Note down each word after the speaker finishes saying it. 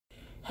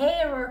Hey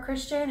Aurora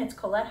Christian, it's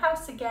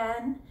schoolHouse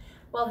again.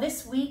 Well,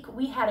 this week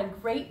we had a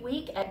great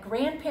week at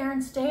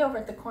Grandparents' Day over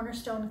at the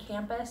Cornerstone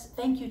campus.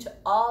 Thank you to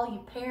all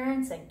you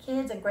parents and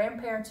kids and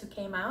grandparents who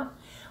came out.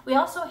 We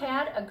also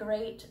had a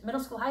great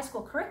middle school, high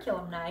school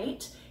curriculum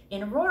night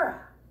in Aurora.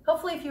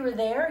 Hopefully if you were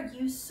there,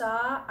 you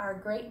saw our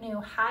great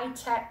new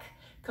high-tech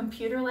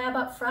computer lab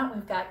up front.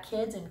 We've got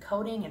kids in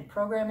coding and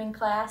programming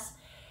class.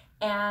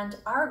 And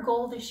our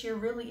goal this year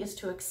really is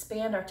to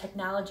expand our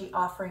technology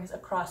offerings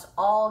across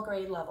all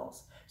grade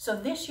levels. So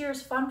this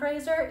year's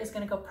fundraiser is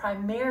going to go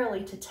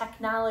primarily to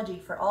technology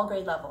for all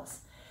grade levels.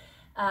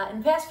 In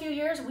the past few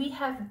years, we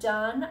have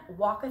done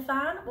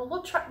walkathon. Well,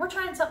 we're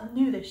trying something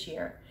new this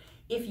year.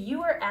 If you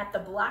were at the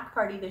block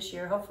party this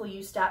year, hopefully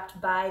you stopped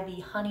by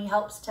the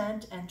HoneyHelps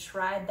tent and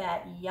tried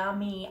that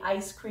yummy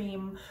ice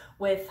cream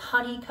with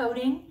honey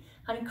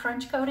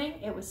crunch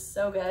coating. It was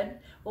so good.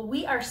 Well,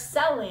 we are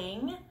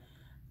selling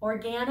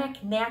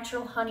organic,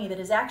 natural honey that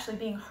is actually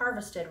being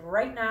harvested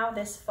right now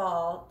this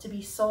fall to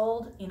be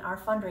sold in our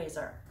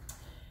fundraiser.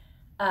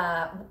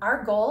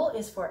 Our goal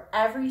is for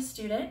every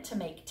student to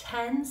make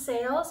 10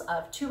 sales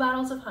of 2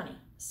 bottles of honey.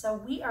 So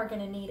we are going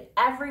to need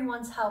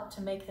everyone's help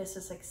to make this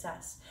a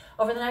success.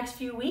 Over the next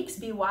few weeks,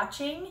 be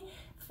watching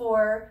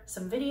for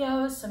some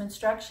videos, some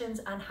instructions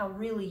on how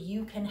really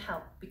you can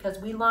help, because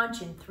we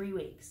launch in 3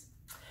 weeks.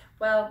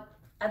 Well,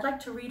 I'd like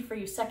to read for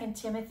you 2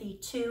 Timothy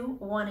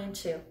 2:1 and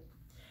 2.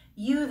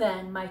 You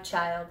then, my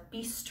child,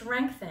 be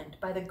strengthened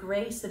by the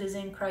grace that is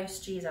in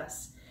Christ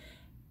Jesus.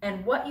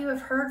 And what you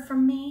have heard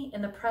from me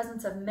in the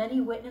presence of many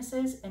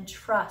witnesses,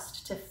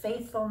 entrust to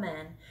faithful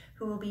men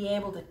who will be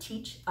able to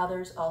teach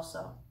others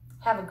also.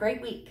 Have a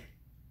great week.